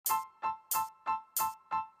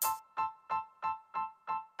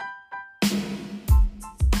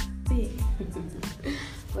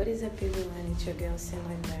What is up, everyone? It's your girl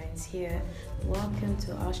Sandrine Lines here. Welcome to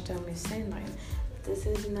Hashtag with Sandrine. This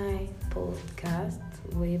is my podcast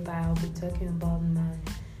whereby I'll be talking about my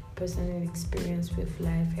personal experience with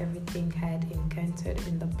life, everything I had encountered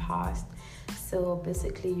in the past. So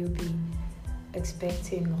basically, you'll be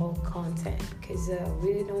expecting raw content because I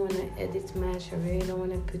really don't want to edit much. I really don't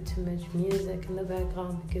want to put too much music in the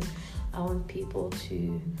background because I want people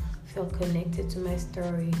to feel connected to my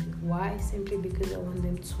story. Why? Simply because I want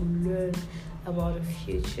them to learn about the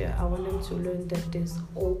future. I want them to learn that there's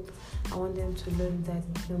hope. I want them to learn that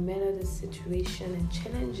no matter the situation and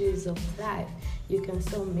challenges of life, you can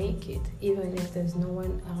still make it, even if there's no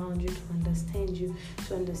one around you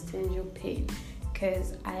to understand your pain.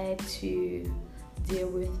 Because I had to deal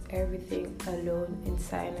with everything alone in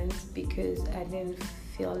silence because I didn't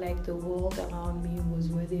feel like the world around me was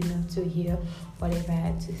worthy enough to hear whatever I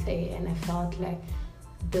had to say, and I felt like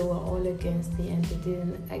they were all against me and they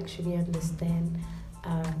didn't actually understand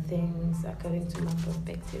things according to my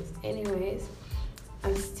perspectives. Anyways,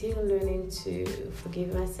 I'm still learning to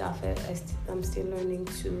forgive myself. I'm still learning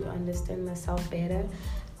to understand myself better,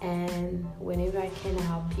 and whenever I can,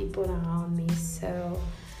 help people around me. So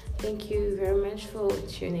thank you very much for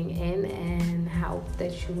tuning in, and hope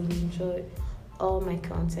that you will enjoy all my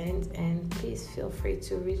content. And please feel free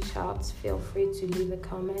to reach out, feel free to leave a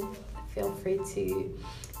comment, feel free to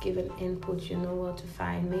give an input. You know where to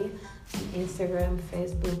find me on Instagram,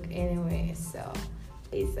 Facebook, anyway. So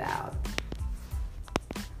peace out.